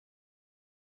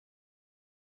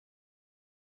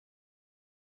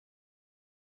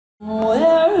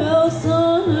Where else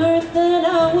on earth that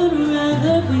I would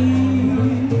rather be?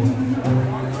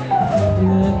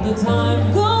 Let the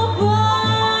time go by.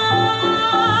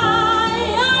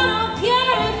 I don't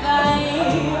care if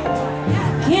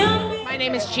I can't be. My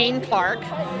name is Jean Clark,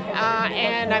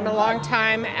 and I'm a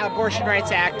longtime abortion rights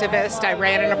activist. I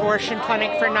ran an abortion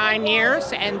clinic for 9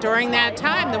 years, and during that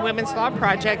time, the Women's Law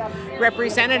Project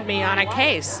represented me on a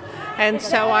case. And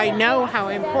so I know how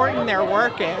important their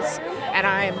work is, and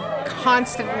I'm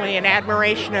constantly in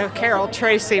admiration of Carol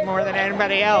Tracy more than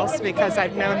anybody else because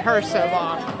I've known her so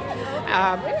long.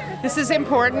 This is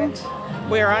important.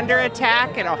 We're under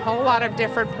attack in a whole lot of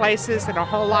different places, in a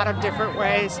whole lot of different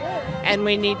ways, and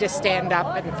we need to stand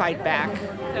up and fight back.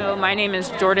 So my name is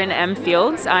Jordan M.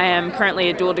 Fields. I am currently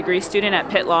a dual degree student at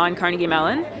Pitt Law and Carnegie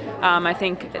Mellon. I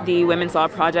think the Women's Law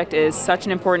Project is such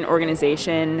an important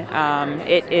organization.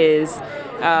 It is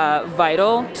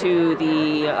vital to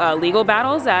the legal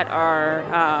battles that are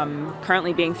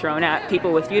currently being thrown at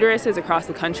people with uteruses across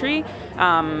the country.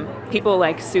 People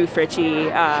like Sue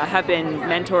Fritchie have been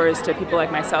mentors to people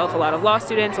like myself, a lot of law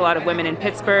students, a lot of women in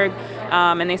Pittsburgh,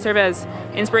 and they serve as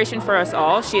inspiration for us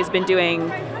all. She has been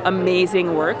doing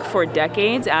amazing work for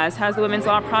decades, as has the Women's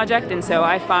Law Project, and so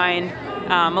I find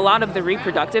a lot of the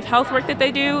reproductive health work that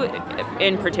they do,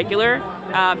 in particular,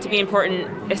 to be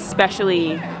important,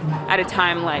 especially at a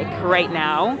time like right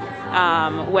now,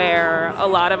 where a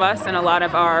lot of us and a lot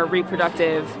of our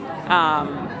reproductive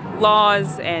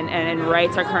laws and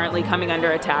rights are currently coming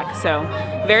under attack. So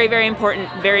very, very important,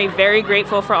 very, very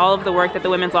grateful for all of the work that the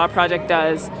Women's Law Project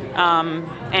does,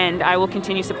 and I will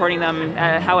continue supporting them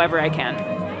however I can.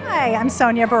 Hi, I'm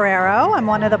Sonia Barrero. I'm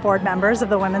one of the board members of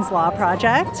the Women's Law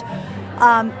Project.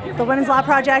 The Women's Law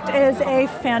Project is a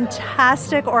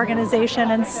fantastic organization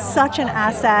and such an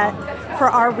asset for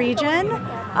our region.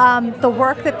 The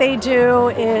work that they do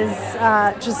is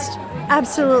just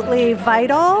absolutely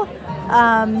vital,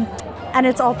 and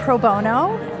it's all pro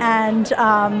bono, and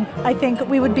I think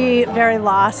we would be very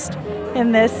lost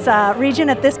in this region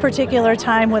at this particular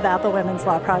time without the Women's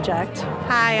Law Project.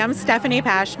 Hi, I'm Stephanie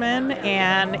Pashman,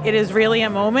 and it is really a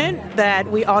moment that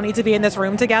we all need to be in this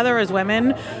room together as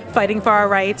women fighting for our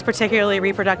rights, particularly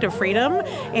reproductive freedom.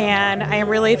 And I am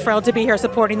really thrilled to be here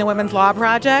supporting the Women's Law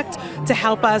Project to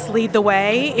help us lead the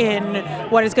way in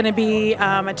what is going to be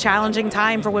a challenging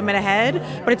time for women ahead.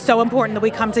 But it's so important that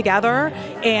we come together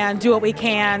and do what we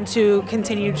can to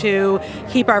continue to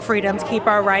keep our freedoms, keep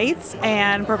our rights,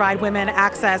 and provide women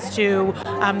access to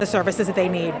the services that they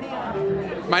need.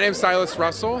 My name is Silas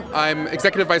Russell. I'm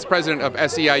Executive Vice President of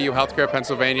SEIU Healthcare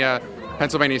Pennsylvania,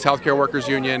 Pennsylvania's Healthcare Workers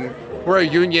Union. We're a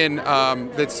union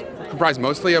that's comprised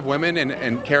mostly of women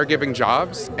and caregiving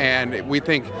jobs, and we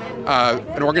think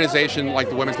an organization like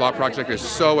the Women's Law Project is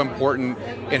so important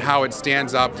in how it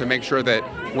stands up to make sure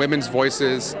that women's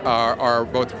voices are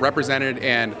both represented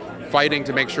and fighting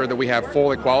to make sure that we have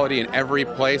full equality in every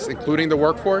place, including the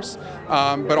workforce,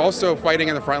 but also fighting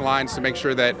in the front lines to make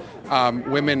sure that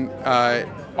women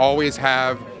always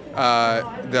have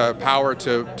the power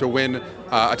to win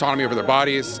autonomy over their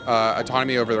bodies,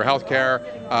 autonomy over their health care,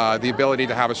 the ability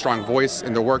to have a strong voice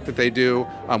in the work that they do,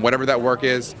 whatever that work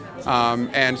is.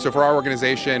 And so for our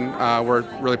organization, we're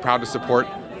really proud to support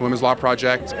the Women's Law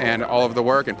Project and all of the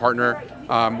work and partner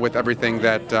with everything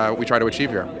that we try to achieve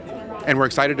here. And we're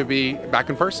excited to be back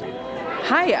in person.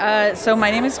 Hi, so my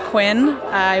name is Quinn.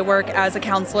 I work as a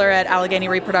counselor at Allegheny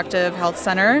Reproductive Health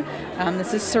Center.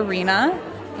 This is Serena,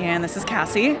 and this is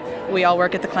Cassie. We all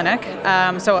work at the clinic.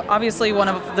 So obviously one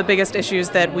of the biggest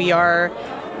issues that we are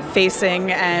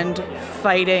facing and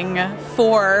fighting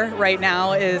for right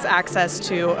now is access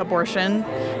to abortion,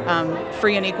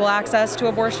 free and equal access to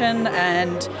abortion,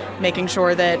 and making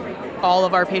sure that all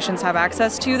of our patients have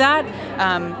access to that,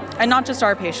 and not just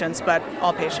our patients, but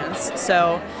all patients.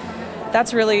 So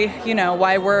that's really,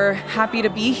 why we're happy to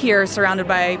be here, surrounded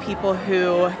by people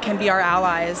who can be our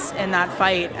allies in that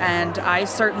fight. And I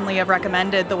certainly have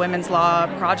recommended the Women's Law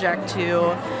Project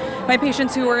to my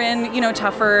patients who are in,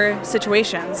 tougher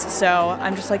situations. So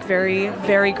I'm just very,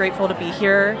 very grateful to be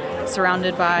here,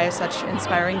 surrounded by such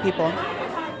inspiring people.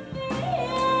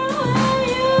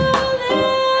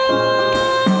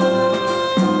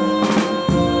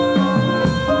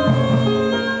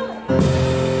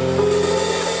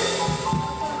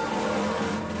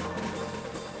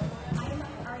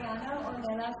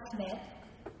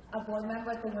 A board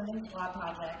member at the Women's Law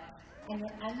Project, and your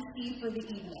MC for the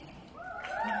evening.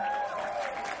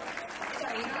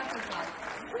 Sorry, you don't have to talk.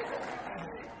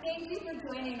 Thank you for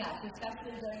joining us,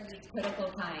 especially during these critical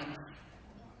times.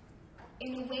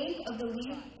 In the wake of the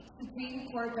leaked Supreme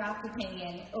Court draft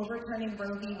opinion overturning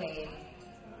Roe v. Wade,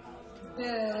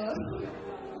 Boo.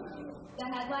 The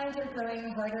headlines are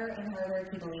growing harder and harder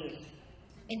to believe.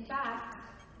 In fact,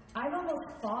 I've almost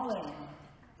fallen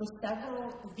for several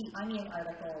of The Onion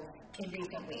articles in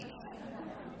recent weeks.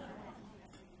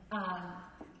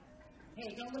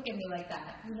 Hey, don't look at me like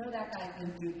that. You know that guy's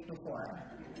been duped before.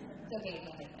 It's okay,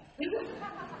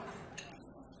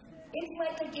 It's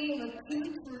like a game of two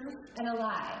truths and a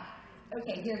lie.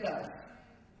 Okay, here goes.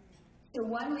 So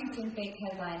one recent fake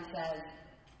headline says,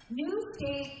 new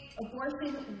state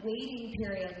abortion waiting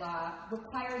period law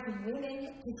requires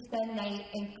women to spend night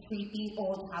in creepy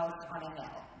old house on a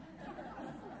hill.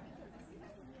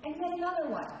 And then another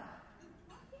one.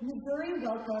 Missouri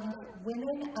welcomes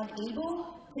women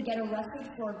unable to get arrested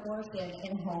for abortion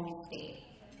in home state.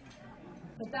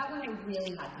 But that one I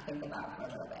really had to think about for a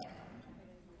little bit.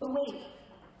 But wait,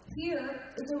 here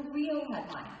is a real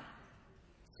headline.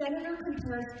 Senator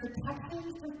compares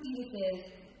protections for fetuses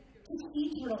to sea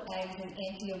turtle eggs in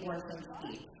anti-abortion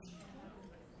speech.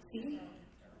 See?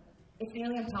 It's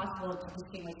nearly impossible to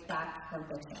distinguish fact from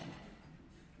fiction.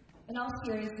 In all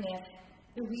seriousness,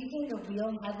 the reason the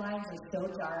real headlines are so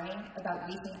jarring about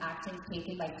recent actions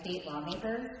taken by state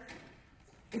lawmakers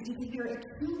is because you're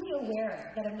acutely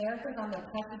aware that America is on the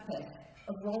precipice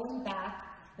of rolling back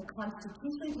the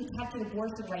constitutionally protected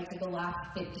abortion rights of the last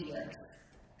 50 years.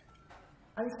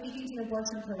 I was speaking to an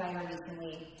abortion provider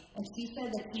recently, and she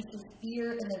said that she sees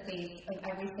fear in the face of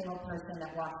every single person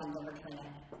that walks into her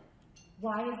clinic.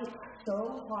 Why is it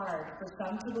so hard for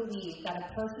some to believe that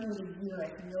a person with a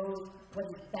uterus knows what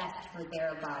is best for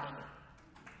their body?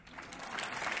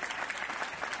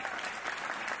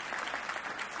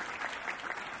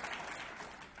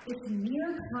 This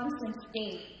mere constant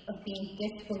state of being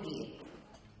disbelieved.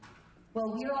 Well,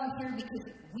 we're all here because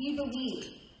we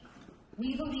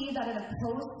believe that in a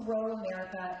post-Roe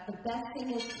America, the best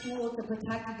thing is tool to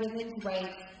protect women's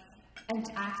rights and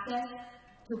access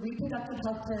to reproductive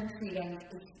health care and freedom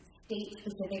is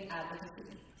state-specific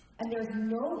advocacy. And there's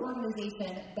no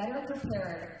organization better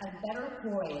prepared and better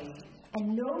poised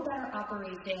and no better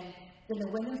operation than the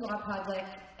Women's Law Project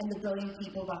and the brilliant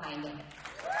people behind it.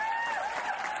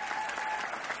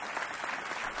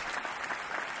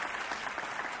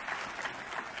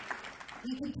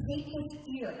 We can take this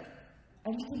fear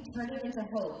and we can turn it into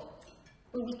hope,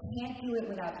 but we can't do it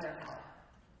without your help.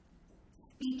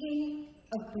 Speaking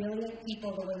of brilliant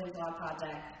people, the Women's Law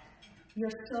Project, we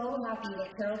are so happy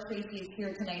that Carol Tracy is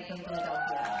here tonight from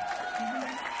Philadelphia.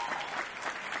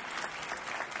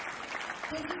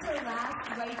 This is her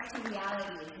last Rights to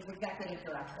Reality as Executive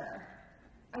Director.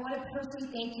 I want to personally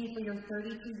thank you for your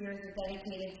 32 years of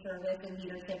dedicated service and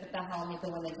leadership at the helm of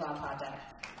the Women's Law Project.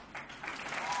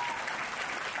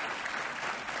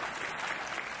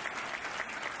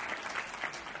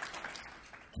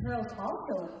 Carol's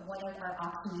also one of our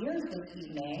auctioneers this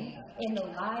evening in the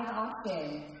live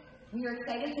auction. We are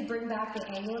excited to bring back the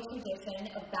annual tradition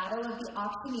of Battle of the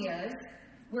Auctioneers,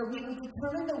 where we will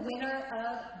determine the winner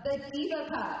of the Diva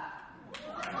Cup.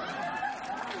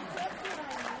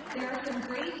 There are some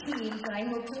great teams, and I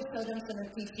hope you'll show them some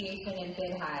appreciation and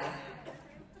bid high.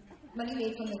 Money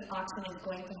made from this auction is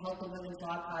going to help the Women's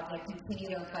Law Project continue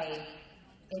their fight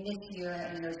in this year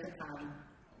and years to come.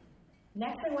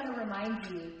 Next, I want to remind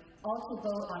you all to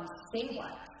vote on Say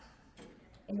What.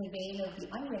 In the vein of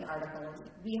the Onion articles,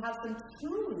 we have some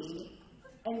truly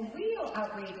and real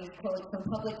outrageous quotes from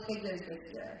public figures this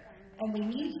year, and we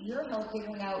need your help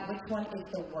figuring out which one is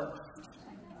the worst.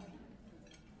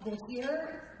 We'll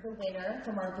hear the winner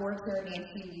from our board chair,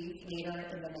 Nancy Reese, later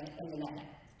in the minute.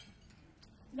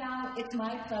 Now, it's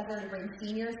my pleasure to bring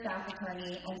Senior Staff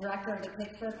Attorney and Director of the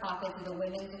Pittsburgh Office of the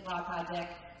Women's Law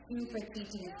Project, Sue Fritzy,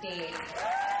 to the stage.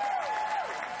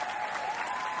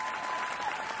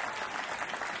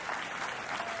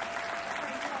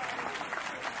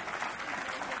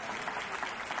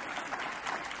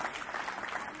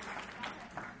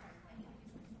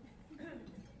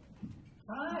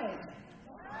 Hi.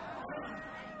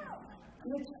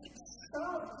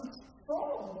 It's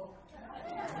full.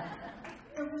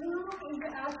 The room is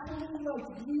actually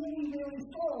really, really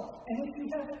full. And if you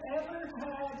have ever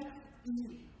had the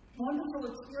wonderful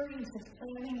experience of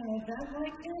planning an event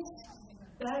like this,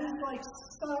 that is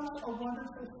such a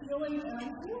wonderful feeling, and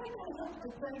I'm really going to have to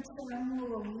thank Samuel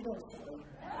Alito for it.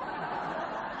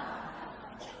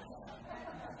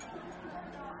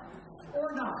 Or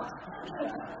not.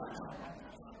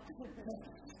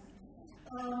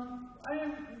 I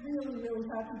am really, really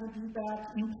happy to be back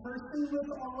in person with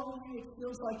all of you. It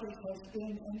feels like it has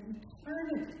been an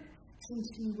eternity since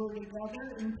we were together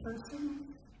in person.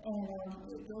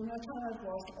 And during that time, I've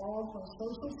lost all of my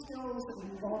social skills, and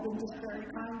you've all been just very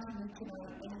kind to me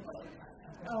tonight anyway.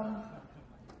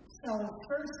 So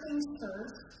first things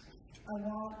first, I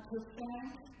want to thank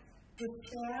the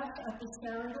staff at the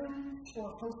Sheraton for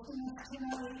hosting us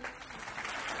tonight,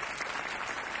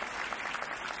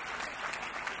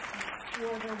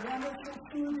 for the wonderful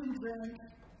food and drink.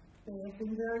 They have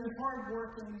been very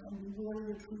hardworking, and we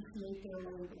really appreciate their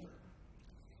labor.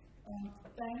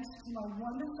 Thanks to my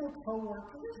wonderful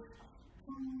co-workers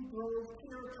who drove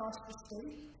here across the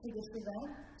state to this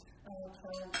event.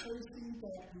 Charlie Tracy,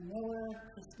 Becky Miller,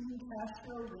 Christine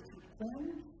Castro, Richard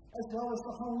Quinn, as well as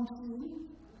the home team,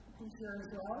 who's here as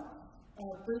well.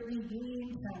 Brittany Dean,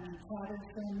 Tammy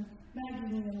Patterson,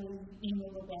 Maggie Neely, Ina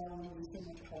LaBelle, and Lisa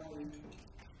McCauley.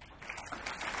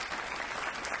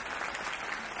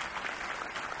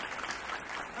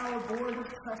 Our Board of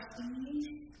Trustees,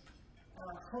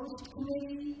 our host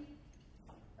committee,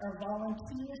 our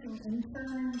volunteers and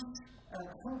interns, our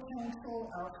co-counsel,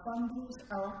 our funders,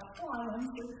 our clients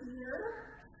this year,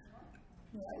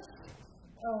 yes,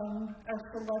 our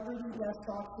celebrity guest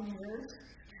auctioneers,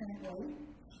 can't wait,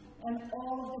 and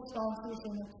all of the sponsors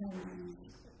and attendees,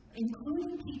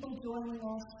 including people joining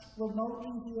us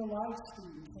remotely via live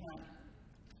stream tonight.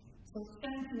 So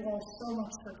thank you all so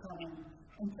much for coming,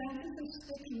 and thank you for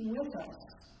sticking with us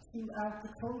throughout the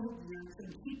COVID years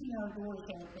and keeping our doors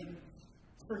open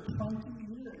for 20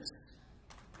 years.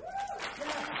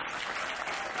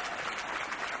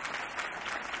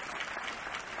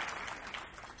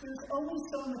 There's only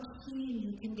so much steam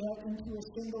you can get into a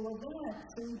single event,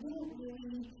 so we didn't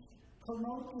really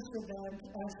promote this event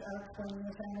as our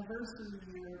 20th anniversary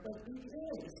year, but it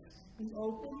is. We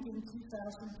opened in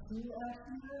 2002 last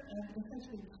year, and it has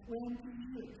been 20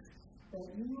 years that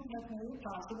you have made it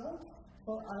possible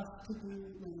for us to do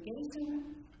litigation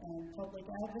and public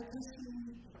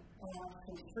advocacy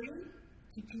for free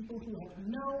to people who have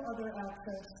no other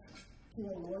access to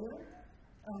a lawyer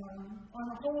on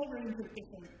a whole range of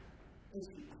different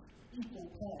issues: equal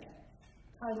pay,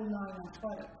 Title IX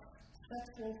athletics,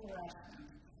 sexual harassment,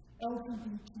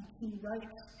 LGBTQ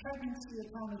rights, pregnancy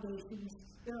accommodations.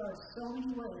 There are so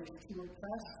many ways to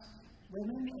oppress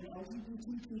women and LGBT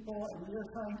people, and we are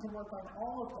trying to work on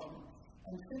all of them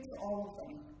and fix all of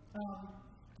them.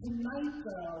 Tonight,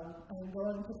 though, I'm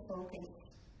going to focus,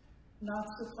 not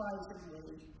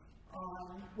surprisingly,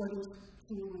 on what is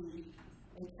truly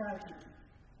a tragedy.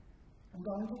 I'm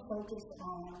going to focus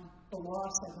on the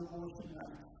loss of abortion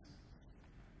rights.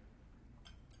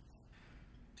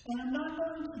 And I'm not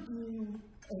going to do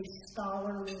a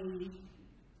scholarly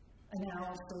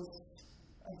analysis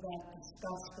of that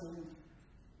disgusting,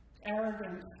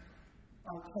 arrogant,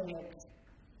 archaic,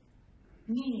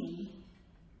 mean,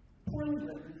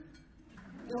 poison,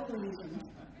 ill-reasoned,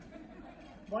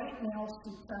 white male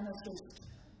supremacist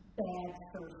bad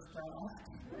first draft.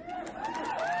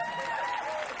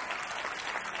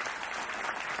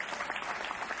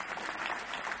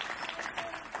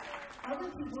 Other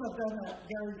people have done that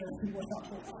very, very well.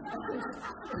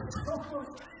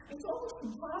 It's almost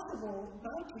impossible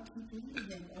not to keep reading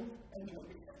them.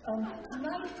 Anyway,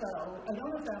 tonight, though, I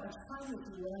don't have that much time with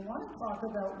you, and I want to talk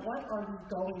about what are we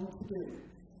going to do.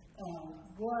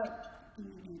 What do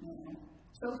we do now?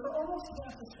 So for almost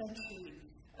half a century,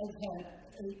 I've had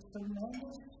a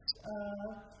tremendous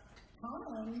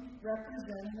time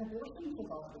representing abortion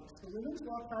providers. The Women's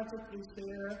Law Project was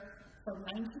there from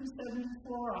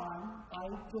 1974 on. I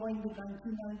joined in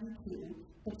 1992,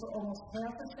 but for almost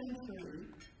half a century,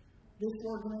 this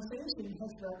organization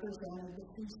has represented the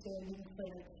freestanding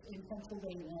clinics in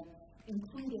Pennsylvania,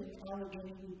 including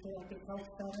Allegheny Reproductive Health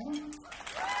Center,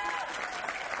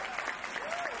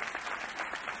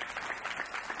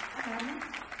 and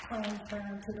Planned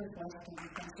Parenthood of Western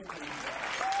Pennsylvania.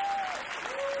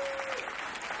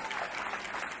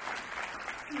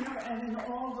 And in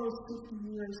all those 50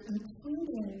 years,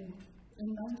 including in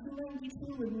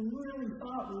 1992, when we really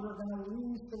thought we were going to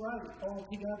lose the right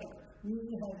altogether, we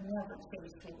have never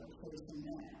faced what we're facing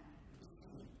now.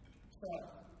 So,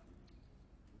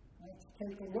 let's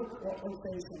take a look at what we're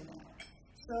facing now.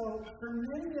 So, for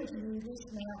many of you, this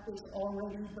map is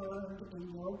already burned in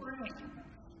your brain.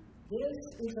 This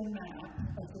is a map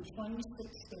of the 26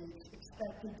 states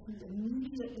expected to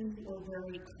immediately or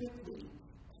very quickly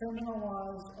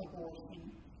criminalize abortion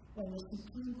when the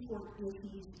Supreme Court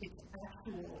issues its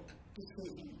actual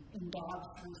decision in Dobbs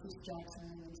versus Jackson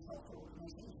Women's Health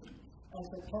Organization, as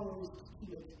opposed to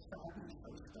its crappy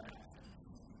first draft.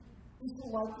 This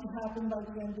will likely happen by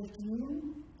the end of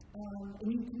June, and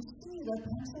you can see that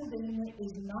Pennsylvania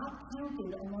is not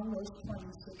counted among those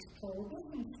 26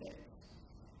 prohibition states.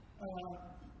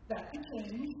 That could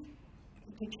change.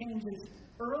 It could change as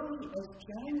early as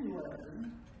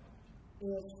January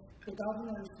if the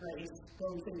governor's race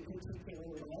goes a particular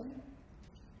way.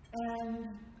 And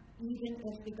even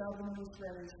if the governor's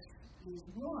race is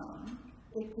won,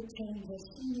 it could change as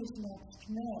soon as next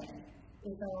May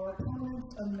if our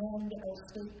opponents amend our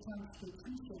state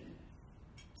constitution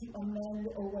to amend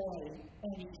away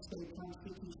any state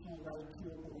constitutional right to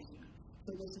abortion.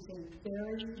 So this is a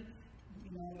very,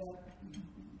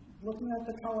 looking at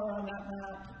the color on that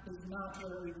map is not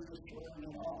very reassuring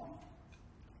at all.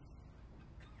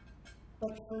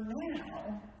 But for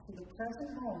now, for the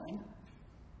present moment,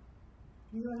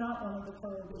 we are not one of the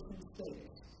prohibition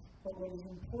states. But what is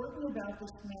important about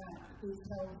this map is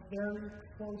how very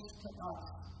close to us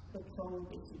the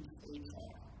prohibition states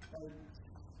are. Right?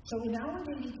 So in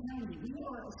Allegheny County, we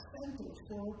are a center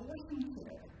for abortion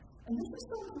care. And this is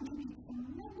something to be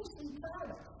tremendously proud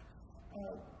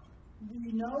of.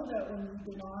 We know that when we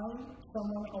deny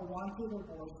someone a wanted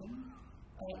abortion,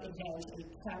 it has a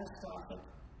catastrophic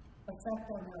effect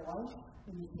on their life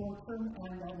in the short term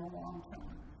and in the long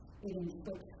term. It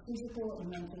inflicts physical and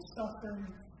mental suffering,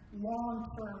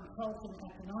 long-term health and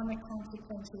economic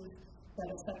consequences that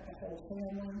affect the whole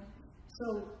family. So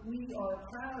we are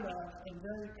proud of and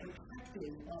very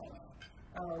protective of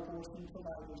our abortion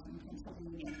providers in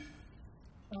Pennsylvania.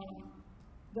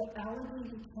 The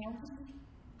Allegheny County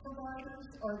providers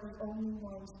are the only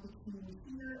ones between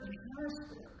here and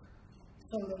Harrisburg,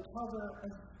 so they cover a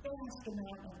vast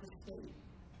amount of the state.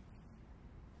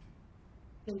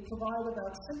 They provide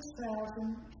about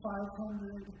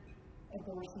 6,500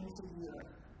 abortions a year.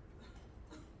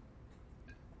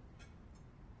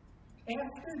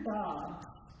 After Dobbs,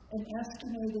 an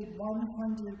estimated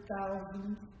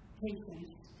 100,000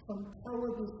 patients from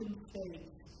prohibition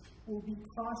states will be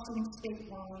crossing state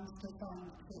lines to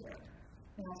find care.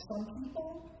 Now, some people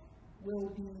will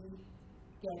be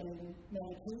getting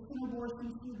medication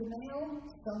abortions through the mail,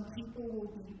 some people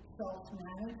will be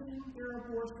self-managing their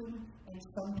abortion, and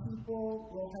some people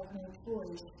will have no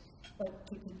choice but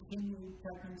to continue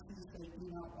pregnancies they do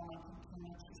not want and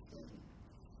cannot sustain.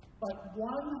 But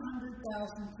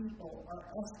 100,000 people are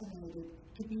estimated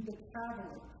to be the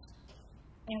travelers,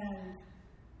 and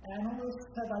analysts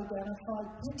have identified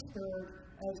Pittsburgh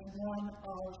as one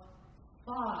of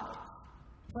 5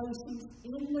 places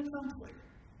in the country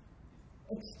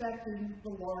expecting the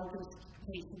largest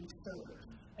patient surge.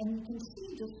 And you can see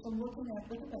just from looking at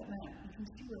that map, you can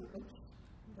see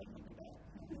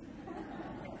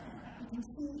you can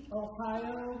see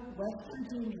Ohio, West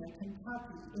Virginia,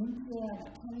 Kentucky,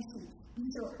 Indiana, Tennessee.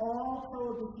 These are all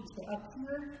prohibition states. Up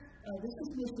here, this is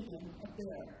Michigan, up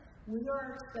there. We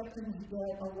are expecting to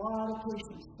get a lot of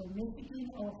patients from Michigan,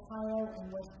 Ohio,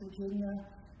 and West Virginia,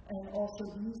 and also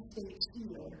these states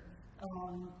here,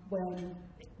 when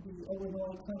the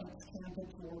Illinois clinics can't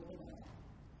absorb them.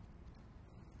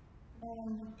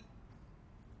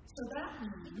 So that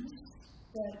means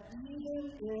that even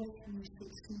if we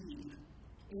succeed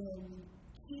in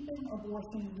keeping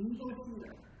abortion legal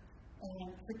here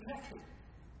and protected,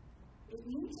 it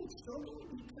means it's still going to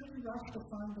be pretty rough to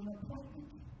find an appointment.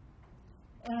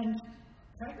 And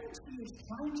pregnancy is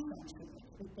time sensitive,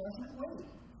 it doesn't wait.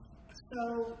 So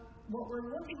what we're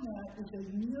looking at is a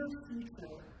near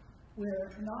future where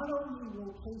not only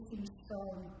will patients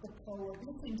from the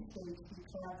prohibition states be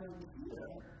traveling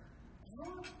here,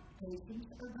 but patients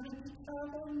are going to be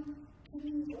traveling to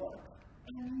New York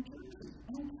and New Jersey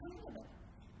and Canada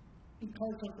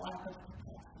because of lack of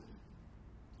capacity.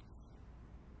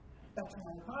 That's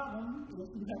not a problem if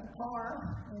you have a car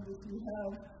and if you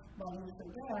have money for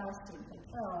gas and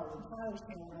hotel and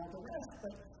childcare and all the rest,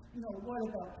 but what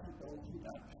about people who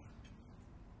don't?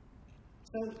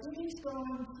 So it is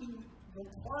going to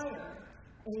require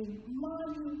a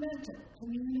monumental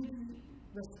community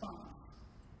response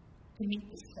to meet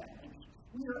this challenge.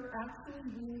 We are actually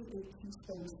really a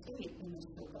keystone state in this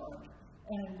regard,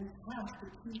 and we have to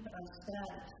keep our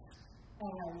status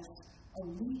as a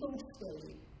legal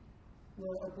state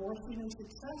where abortion is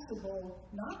accessible,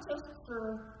 not just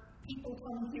for people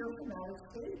coming here from out of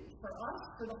state, for us,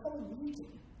 for the whole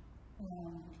region.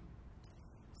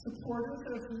 Supporters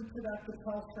of reproductive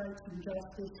health rights and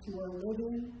justice who are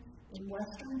living in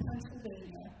Western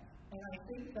Pennsylvania, and I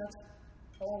think that's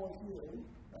all of you,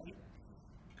 right?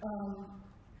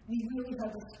 We really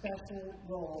have a special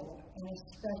role and a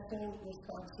special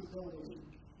responsibility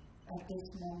at this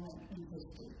moment in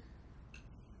history.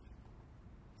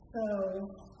 So,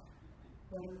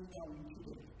 what are we going to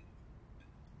do?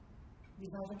 We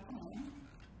have a plan.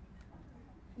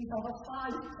 We have a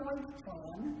 5-point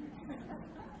plan.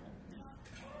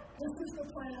 This is the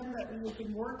plan that we have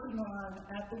been working on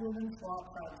at the Women's Law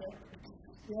Project. It's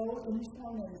still in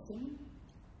formation,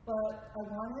 but I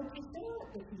wanted to share it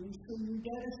with you so you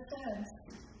get a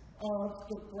sense of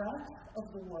the breadth of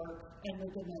the work and the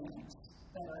demands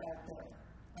that are out there.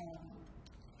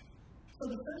 So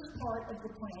the first part of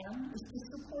the plan is to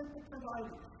support the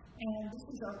providers, and this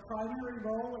is our primary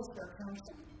role as their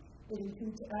counsel. It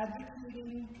includes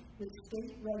advocating with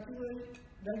state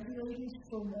regulators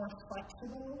for more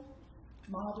flexible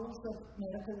models of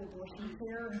medical abortion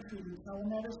care, including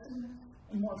telemedicine,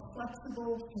 and more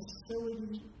flexible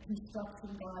facility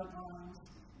construction guidelines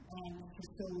and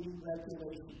facility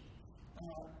regulation.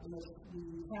 If we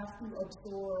have to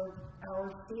absorb our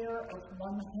share of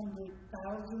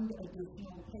 100,000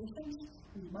 additional patients,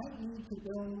 we might need to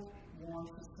build more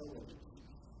facilities.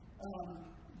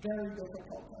 Very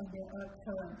difficult under our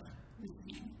current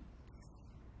regime.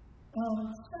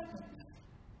 Second,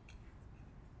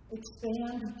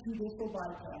 expand judicial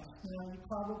bypass. Now, you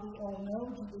probably all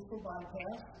know judicial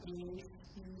bypass is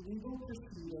the legal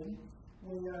proceeding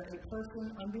where a person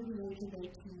under the age of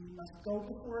 18 must go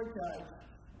before a judge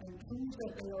and prove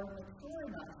that they are mature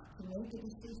enough to make a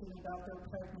decision about their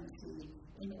pregnancy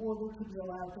in order to be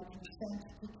allowed to consent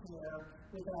to care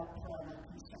without parental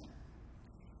consent.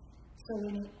 So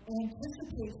in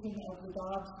anticipation of the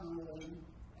Dobbs ruling,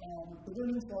 the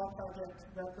Women's Law Project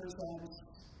represents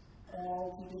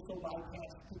all judicial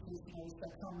bypass petitioners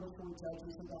that come before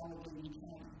judges of Allegheny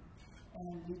County.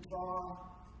 And we draw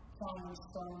clients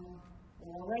from,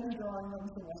 we're already drawing them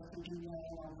to West Virginia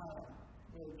and Ohio,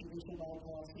 where judicial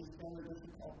bypass is very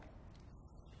difficult.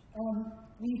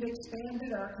 We've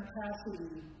expanded our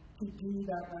capacity to do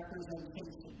that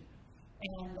representation.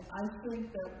 And I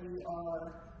think that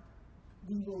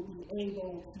we will be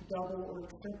able to double or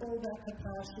triple that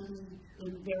capacity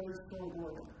in very short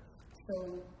order. So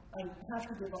I have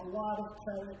to give a lot of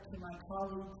credit to my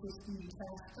colleague, Christine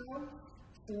Castro,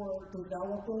 for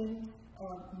developing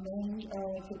many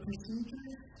of the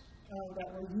procedures that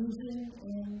we're using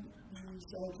in these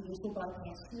judicial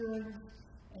bypass hearings.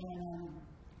 And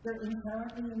they're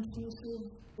inherently intrusive,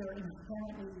 they're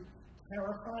inherently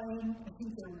terrifying. I think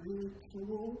they're really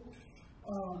cruel,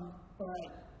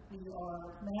 but we are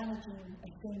managing,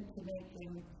 I think, to make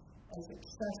them as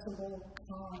accessible,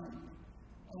 kind,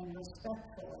 and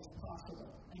respectful as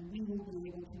possible. And we will be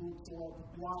able to absorb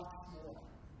lots more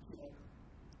today.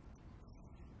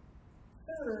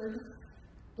 Third,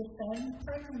 defend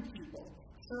pregnant people.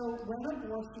 So when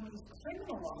abortion is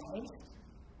criminalized,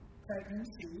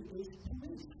 pregnancy is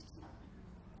policed.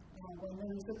 And when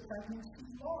there is a pregnancy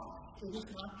law, it is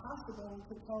not possible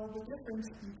to tell the difference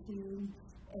between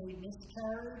a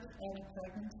miscarriage and a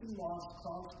pregnancy loss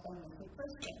caused by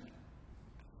mifepristone.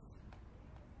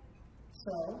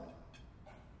 So,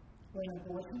 when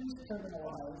abortion is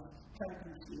criminalized,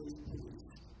 pregnancy is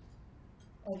policed.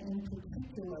 And in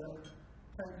particular,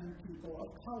 pregnant people of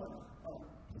color are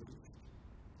policed.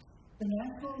 The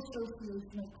National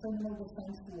Association of Criminal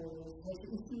Defense Lawyers has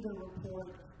issued a report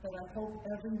that I hope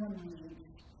everyone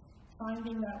reads,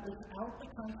 finding that without the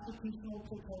constitutional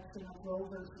protection of Roe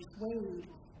v. Wade,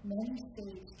 many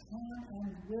states can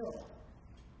and will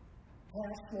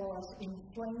pass laws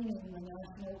inflaming the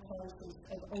national crisis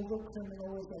of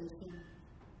overcriminalization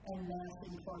and mass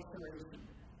incarceration.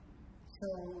 So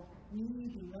we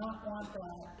do not want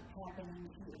that happening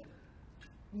here.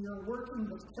 We are working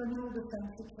with criminal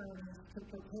defense attorneys to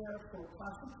prepare for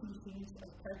prosecutions of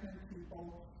pregnant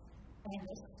people and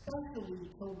especially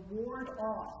to ward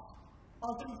off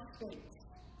other states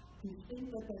who think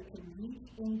that they can reach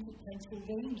into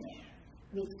Pennsylvania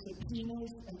with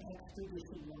subpoenas and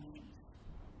extradition warnings.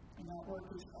 And that work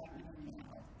is happening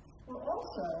now. We're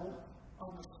also,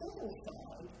 on the civil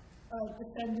side,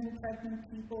 defending pregnant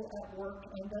people at work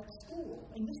and at school.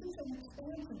 And this is an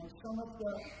expansion of some of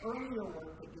the earlier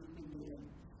work that we've been doing.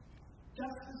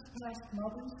 Just this past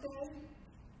Mother's Day,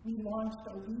 we launched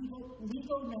a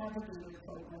legal navigator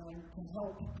program to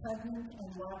help pregnant and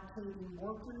lactating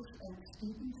workers and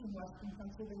students in Western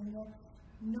Pennsylvania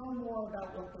know more about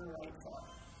what their rights are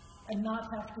and not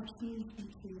have to choose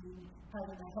between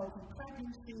having a healthy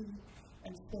pregnancy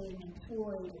and staying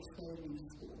employed or staying in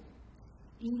school.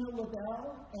 Ina Labelle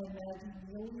and Maggie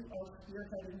Neely are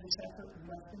spearheading this effort in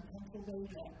Western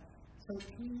Pennsylvania, so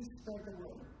please spread the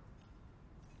word.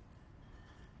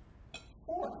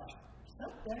 Fourth,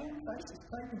 shut down crisis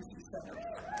pregnancy centers.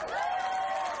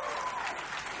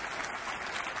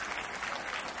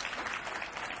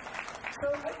 So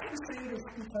I can say this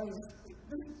because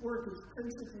this work is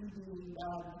principally being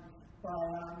done by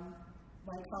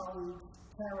my colleagues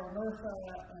Tara Murtha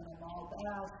and Amal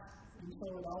Bass in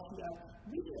Philadelphia.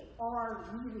 We are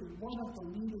really one of the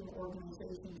leading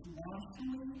organizations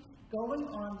nationally going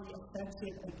on the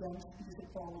offensive against these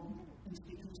equality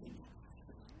institutions.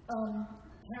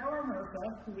 Kara Murphy,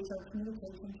 who is our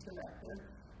communications director,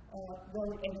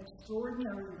 wrote an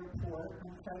extraordinary report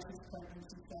on crisis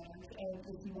pregnancy centers, and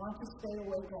if you want to stay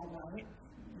awake all night,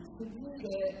 you should read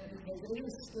it because it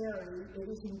is scary. It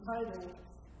is entitled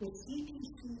 "The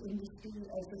CPC Industry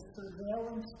as a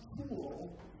Surveillance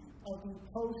Tool of the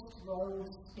Post-Roe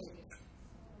State."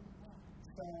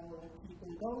 So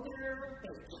people go there,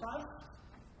 they trust,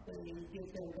 they give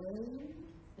their name,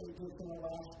 they give their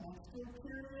last menstrual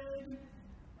period,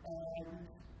 and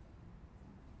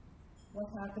what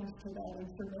happens to that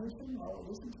information? Well,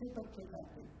 it isn't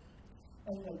protected.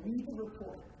 And they read the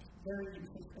report. Very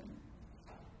interesting.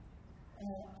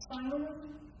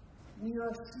 Finally, we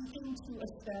are seeking to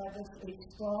establish a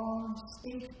strong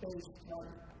state-based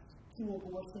right to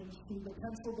abortion through the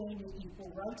Pennsylvania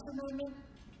Equal Rights Amendment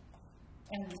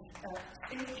and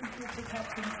state equal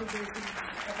protection provisions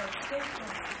of our state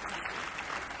constitution.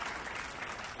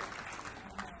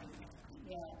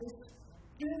 This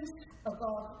gives,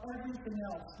 above everything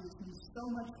else, gives me so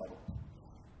much hope.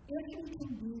 If we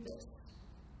can do this,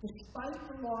 despite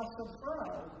the loss of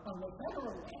Roe on the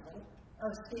federal level,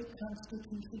 our state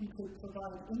constitution could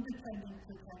provide independent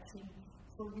protection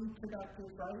for reproductive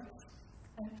rights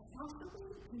and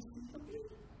possibly, conceivably,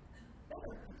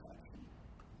 better protection.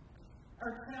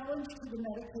 Our challenge to the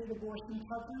Medicaid abortion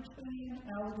coverage ban,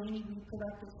 Allegheny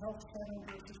Reproductive Health Center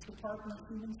versus Department of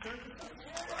Human Services.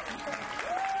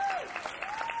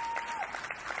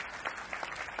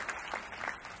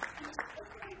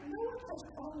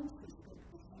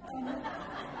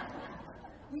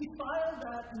 We filed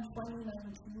that in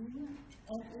 2019,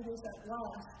 and it is at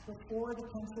last before the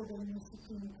Pennsylvania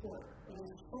Supreme Court. It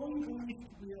is fully briefed.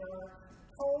 We are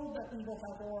told that we will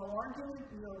have oral argument.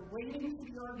 We are waiting for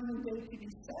the argument date to be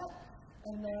set,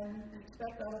 and then we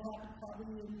expect that will happen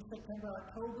probably in September,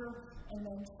 October, and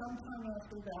then sometime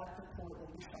after that, the court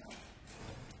will be filed.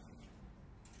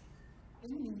 In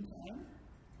the meantime,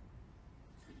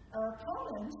 our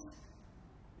opponents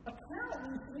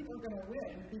apparently think we're going to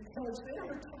win because they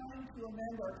are trying to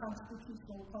amend our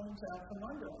constitutional claims out from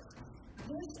under us.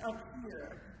 This up here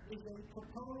is a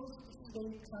proposed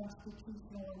state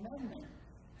constitutional amendment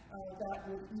that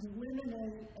would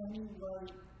eliminate any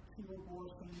right to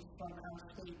abortion from our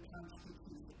state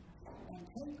constitution. And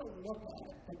take a look at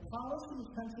it. The policy of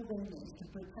Pennsylvania is to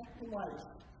protect the life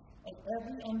of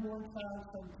every unborn child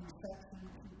from conception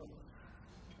to birth.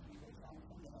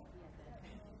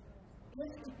 If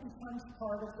it becomes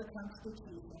part of the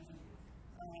Constitution,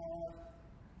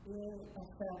 it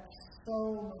affects so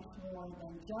much more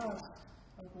than just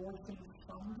abortion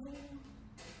funding.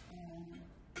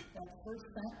 That first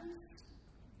sentence,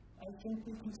 I think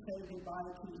we can say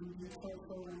goodbye to in vitro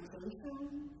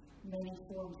fertilization, many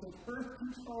forms of birth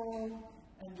control,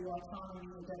 and the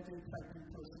autonomy of every pregnant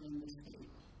person in the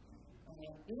state.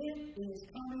 It is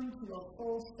coming to a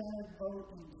full Senate vote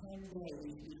in 10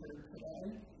 days, we heard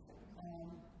today.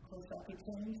 Of course, that could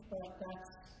change, but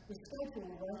that's the schedule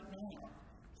right now.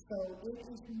 So it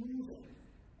is moving,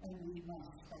 and we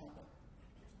must stop it.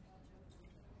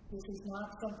 This is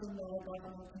not something that our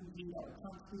government can do. Our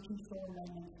constitutional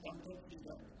amendments don't get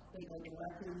vetoed. They go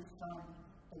directly from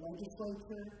the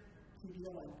legislature to the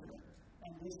electorate,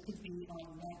 and this could be our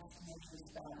next major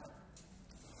ballot.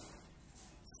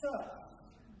 So,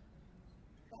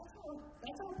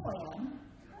 that's our plan,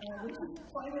 which is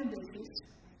quite ambitious.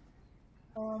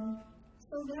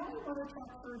 So now we want to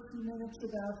talk for a few minutes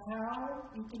about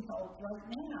how we can help right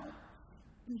now.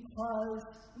 Because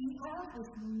we have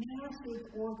this massive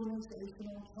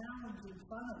organizational challenge in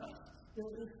front of us.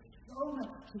 There is so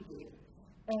much to do.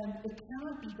 And it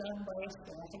cannot be done by a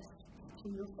staff of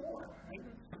 2 or 4, right?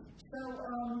 So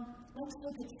let's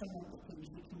look at some of the things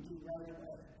we can do right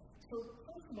away. So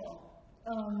first of all,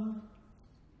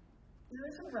 there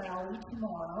is a rally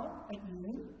tomorrow at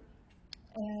noon.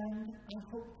 And I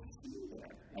hope to see you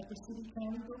there at the City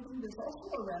County Building. There's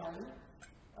also a rally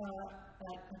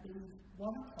at, I believe,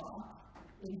 1 o'clock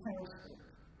in Harrisburg.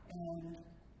 And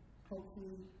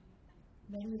hopefully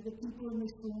many of the people in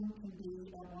this room can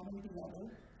be at one or the other.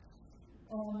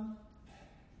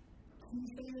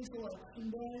 Tuesday is election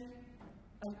day.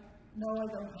 No, I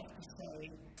don't have to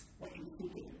say what you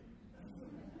should do.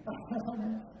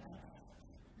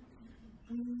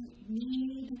 We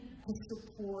need to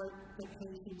support the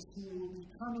patients who will be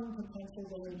coming to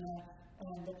Pennsylvania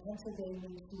and the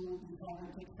Pennsylvanians who will be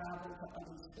having to travel to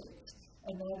other states.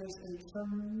 And that is a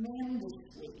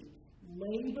tremendously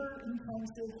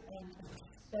labor-intensive and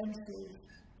expensive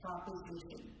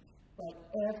proposition that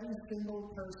every single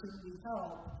person we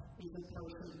help is a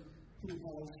person who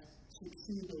has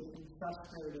succeeded in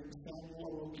frustrating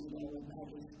Samuel Alito and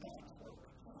others tax work.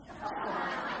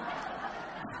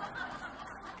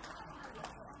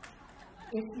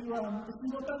 If you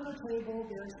look on the table,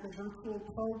 there's the virtual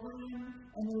program,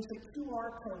 and there's a QR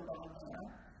code on there.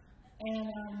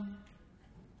 And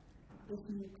if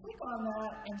you click on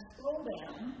that and scroll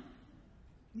down,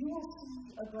 you will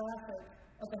see a graphic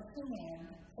of a hand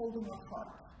holding a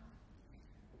heart.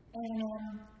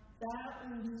 And that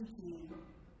will lead you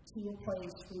to a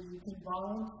place where you can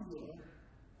volunteer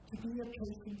to be a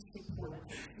patient support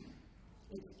person.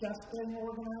 It's just been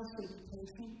organized to be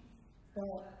patient,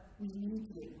 but we need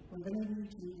you. We're going to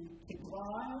need you to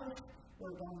drive.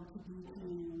 We're going to need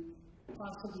you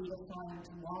possibly to find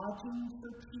lodging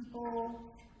for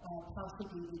people,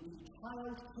 possibly to do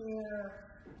child care,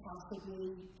 possibly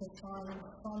to find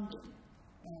funding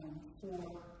for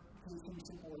patients'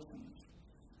 abortions.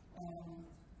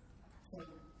 So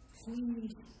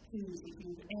please, if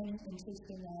you have any interest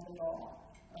in that at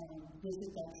all,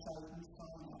 visit that site and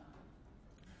sign up.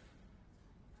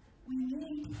 We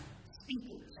need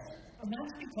speakers, and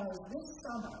that's because this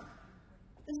summer,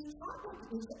 this topic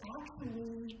is a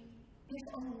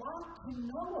lot to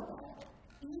know about.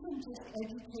 Even just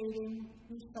educating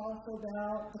yourself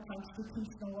about the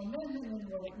constitutional amendment and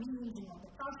what it means and what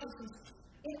the process is,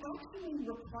 it actually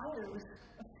requires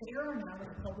a fair amount of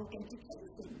public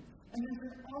education. And there's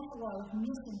an awful lot of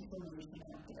misinformation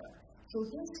out there. So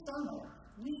this summer,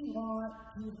 we want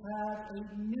to have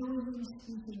 1 million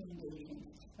speaking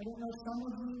engagements. I don't know, some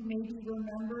of you maybe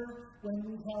remember when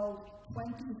we held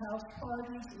 20 house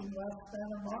parties in less than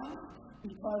a month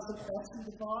because of Betsy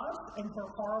DeVos and her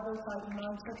horrible Title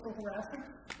IX sexual harassment.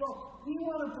 Well, we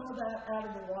want to blow that out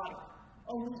of the water.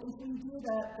 Only if we do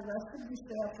that, the rest of the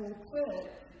staff will quit.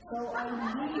 So I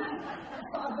need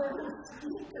other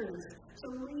speakers. So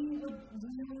we would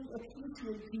really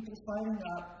appreciate people signing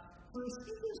up for a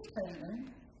speakers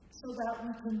training so that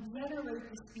we can generate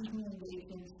the speaking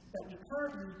engagements that we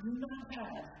currently do not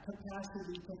have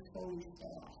capacity to fully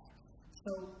staff.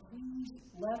 So please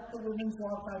let the Women's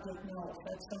Law Project know if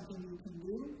that's something you can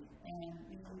do, and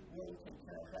we will take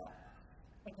care of that.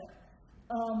 Okay.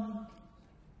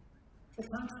 The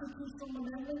constitutional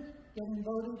amendment getting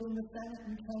voted in the Senate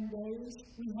in 10 days,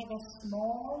 we have a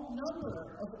small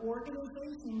number of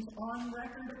organizations on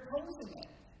record opposing it.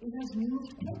 It has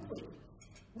moved quickly.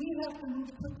 We have to move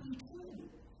quickly too.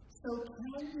 So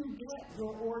can you get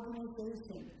your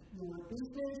organization, your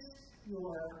business,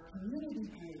 your community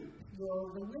group,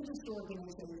 your religious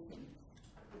organization,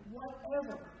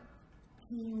 whatever,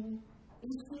 to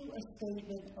issue a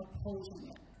statement opposing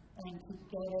it and to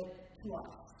get it to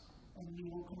us? And we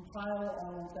will compile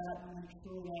all of that and make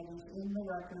sure that is in the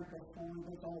record before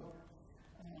the vote.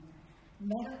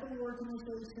 Medical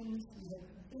organizations, we have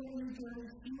very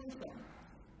few of them.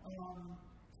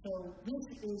 So this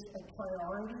is a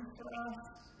priority for us.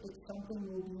 It's something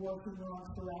we'll be working on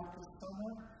throughout the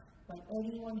summer. But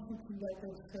anyone who can get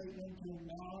their statement in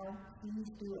now, please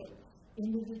do it.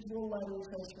 Individual letters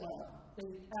as well. They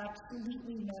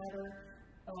absolutely matter.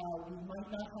 We might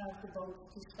not have the votes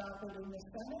to stop it in the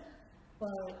Senate,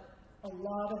 but a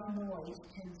lot of noise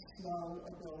can slow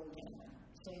a bill down.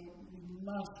 So we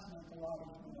must make a lot of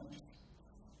noise.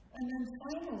 And then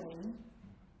finally,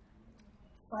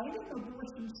 fighting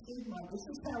abortion stigma. This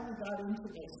is how we got into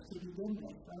this to begin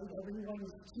with, right? Everyone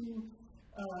is too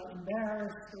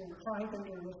embarrassed or private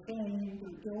or ashamed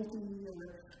or guilty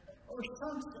or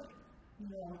something. You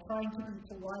know, trying to be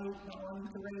polite, not wanting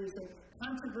to raise a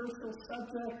controversial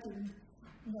subject, and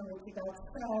it's about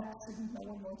sex, and no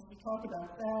one wants to talk about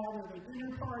that, or the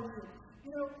dinner party.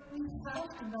 We have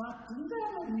to not do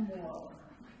that anymore.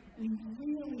 We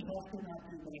really have to not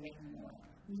do that anymore.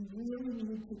 We really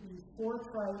need to be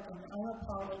forthright and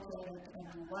unapologetic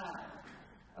and loud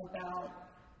about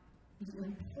the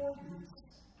importance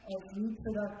of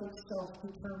reproductive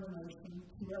self-determination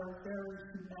to our very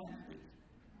humanity.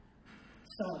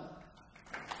 So,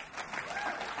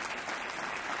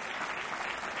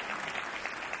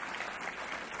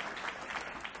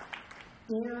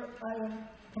 I am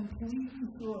completely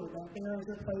sure that there is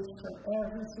a place for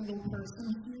every single person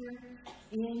here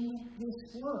in this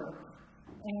work.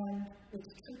 And it's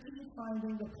tricky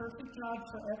finding the perfect job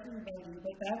for everybody,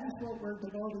 but that is what we're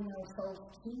devoting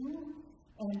ourselves to.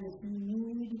 And if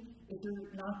you're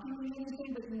not doing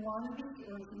anything that you want to do,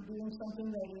 or if you're doing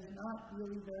something that is not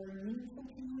really very meaningful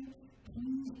to you,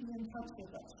 please be in touch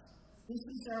with us. This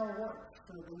is our work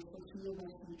for the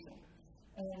foreseeable future.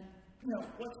 And,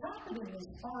 what's happening is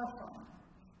horrifying,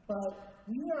 but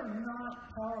we are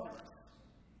not powerless.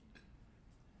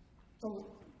 So,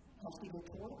 let's go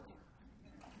to work.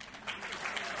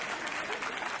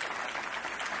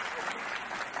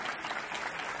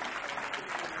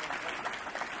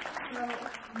 So,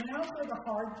 now for the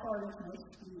hard part of my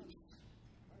speech.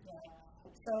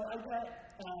 So I get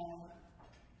to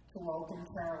welcome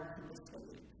Carol to the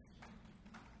stage.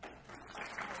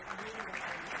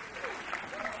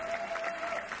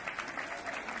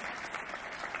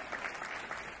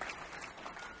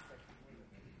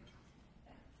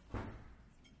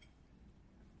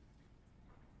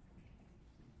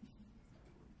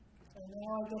 And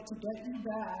now I get to get you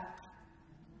back.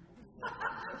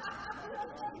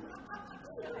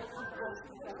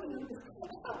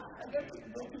 I get to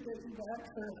get you back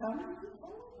for how many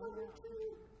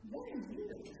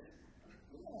years?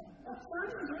 Yeah,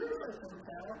 30 years or something,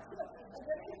 Carol. I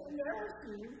get to embarrass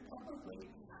you publicly.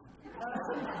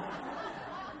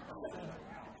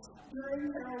 During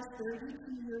Carol's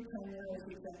 32-year tenure as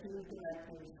executive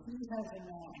director, he has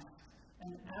amassed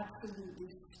an absolutely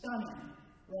stunning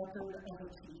record of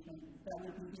achievement that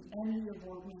would be the envy of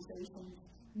organizations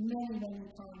many, many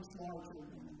times larger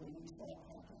than the Women's Law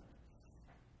Project.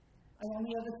 I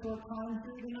only have a short time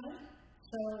here tonight,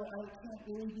 so I can't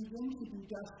really begin to do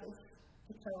justice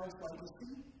to Carol's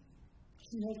legacy.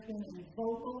 She has been a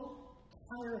vocal,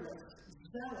 tireless,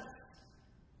 zealous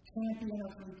champion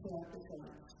of retail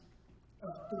episodes,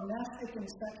 of domestic and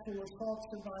sexual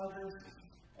assault survivors,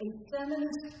 a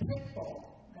feminist pit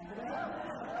bull. Remember that?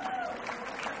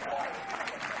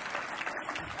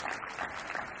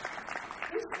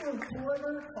 This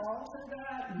reporter called her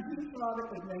that, and he thought it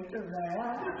would make her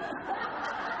mad.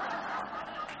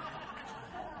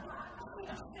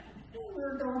 We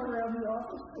were going around the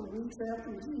office for weeks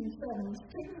after he said his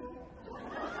picture.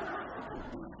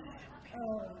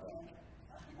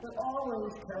 But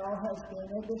always, Carol has been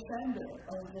a defender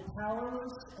of the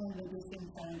powerless and the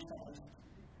disenfranchised.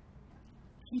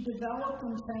 She developed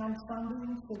and found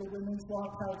funding for the Women's Law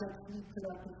Project's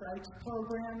Reproductive Rights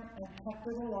Program and kept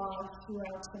it alive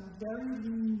throughout some very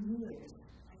lean years.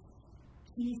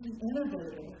 She's the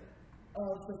innovator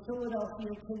of the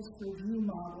Philadelphia case review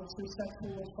model for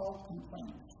sexual assault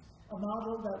complaints, a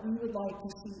model that we would like to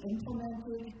see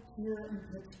implemented here in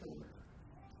Pittsburgh.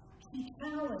 She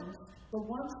challenged the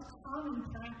once common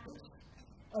practice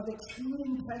of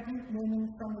excluding pregnant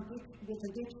women with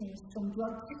addictions from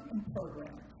drug treatment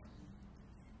programs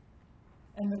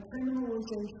and the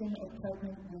criminalization of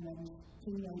pregnant women's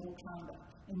prenatal conduct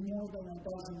in more than a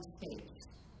dozen states.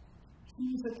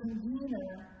 She's a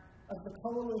convener of the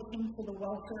Coalition for the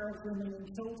Welfare of Women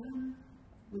and Children,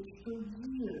 which for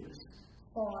years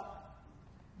fought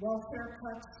welfare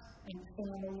cuts and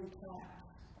family tax.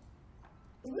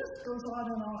 The list goes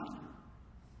on and on.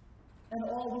 And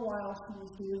all the while she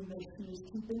was doing this, she was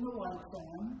keeping the lights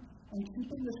on and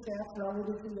keeping the staff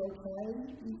relatively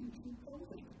okay, even through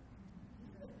COVID.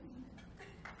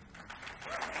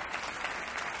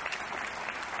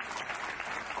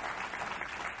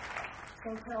 So,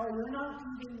 Carol, you're not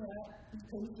leaving that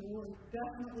because you are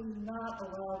definitely not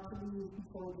allowed to leave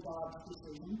before the Dobbs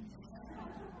decision.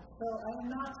 So I am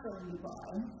not saying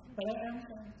goodbye, but I am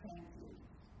saying thank you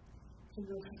for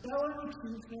your stellar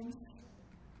achievements,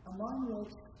 among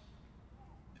which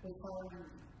was following.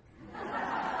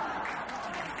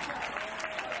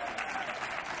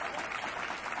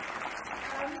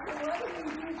 And for letting me do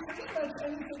pretty much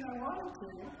anything I wanted to,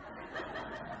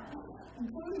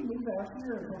 including move out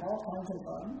here and have all kinds of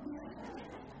fun,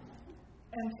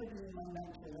 and for being my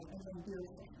mentor and my dear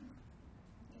friend.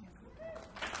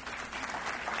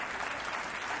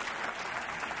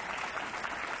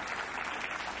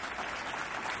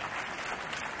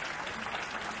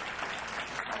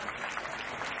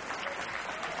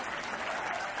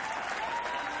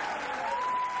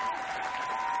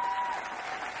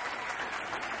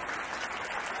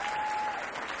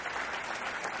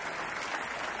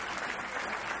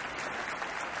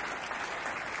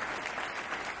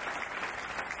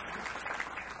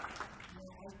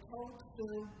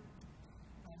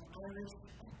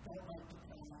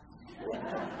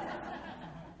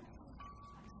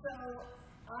 So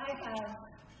I have,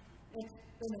 it's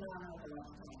been an honor for a long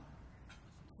time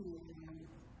to be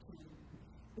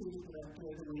the director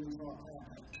of the Women's Law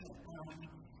Project.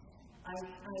 I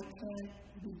can't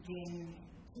begin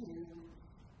to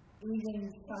even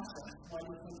process what it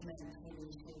has meant for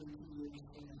these 32 years.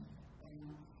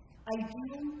 I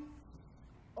do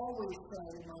always say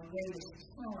my greatest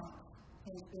talent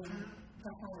has been to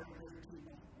hire good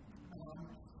people.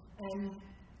 And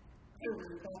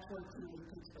clearly, that's what you in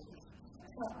Pittsburgh.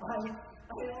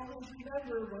 I always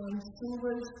remember when she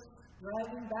was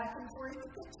driving back and forth to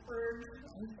Pittsburgh,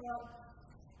 I thought,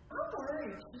 I'm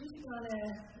worried she's going to,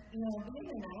 be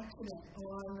in an accident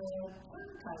on the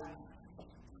turnpike.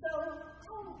 So,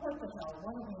 what the hell,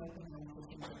 why don't we make an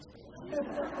accident?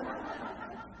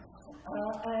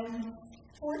 And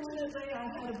fortunately, I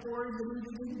had a board that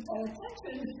really didn't pay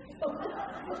attention.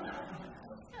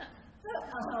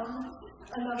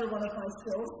 Another one of my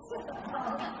skills.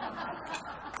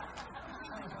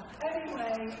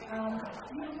 Anyway,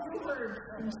 you heard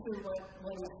from Sue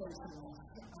what his person was.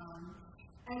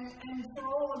 And for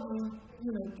all of you,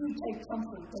 do take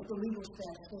comfort that the legal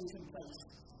staff stays in place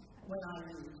when I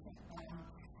leave.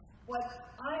 What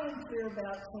I am clear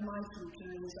about for my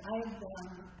future is I have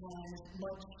done as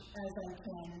much as I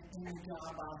can in the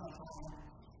job I have had.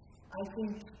 I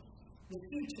think the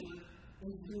future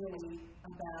is really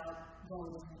about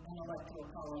voting and electoral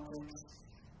politics.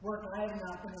 Work I have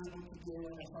not been able to do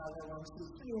in a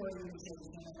 501c3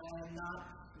 organization, and I am not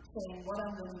saying what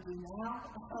I'm going to do now,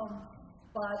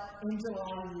 but in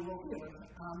July you will hear,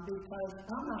 because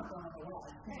I'm not going away.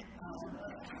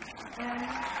 And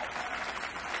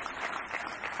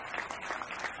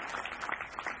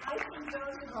I think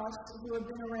those of us who have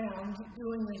been around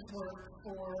doing this work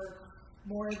for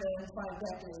more than 5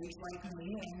 decades, like me,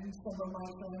 and some of my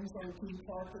friends are Team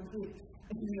Park and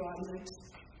in the audience,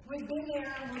 we've been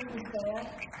there when it was bad.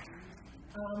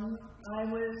 I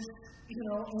was, in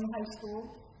high school,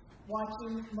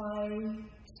 watching my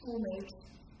schoolmates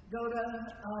go to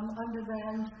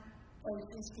underground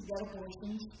places to get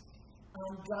abortions,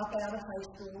 drop out of high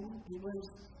school. It was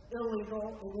illegal,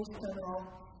 it was criminal.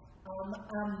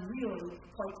 I'm really,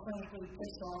 quite frankly,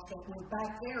 pissed off that we're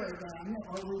back there again,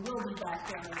 or we will be back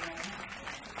there again.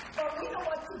 But we know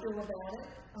what to do about it,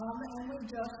 and we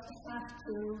just have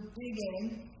to dig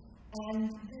in, and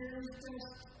there's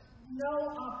just no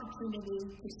opportunity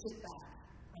to sit back.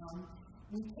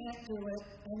 We can't do it,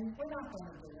 and we're not going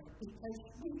to do it, because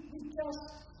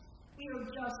we are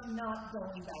just not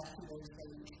going back to those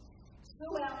days.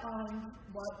 Sue outlined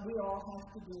what we all have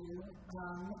to do,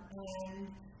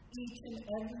 and each and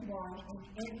every one, who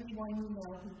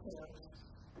cares,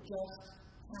 just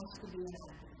has to be an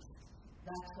activist.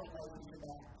 That's what life is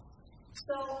about.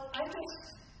 So I just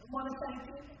want to thank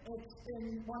you. It's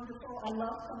been wonderful. I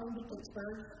love coming to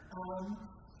Pittsburgh.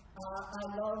 I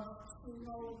love seeing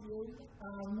all of you.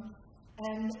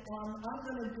 And I'm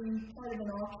going to be part of an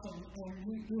auction, and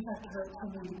you have to vote for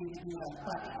me to do that.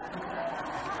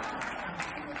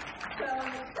 So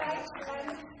thanks, and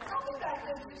I'll be back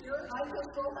next year. I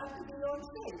just will have to be on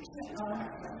stage,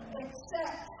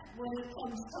 except when it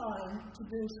comes time to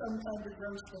do some kind of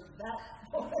roasting.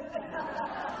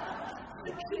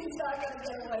 She's not going to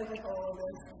get away with all of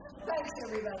this. Thanks,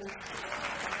 everybody.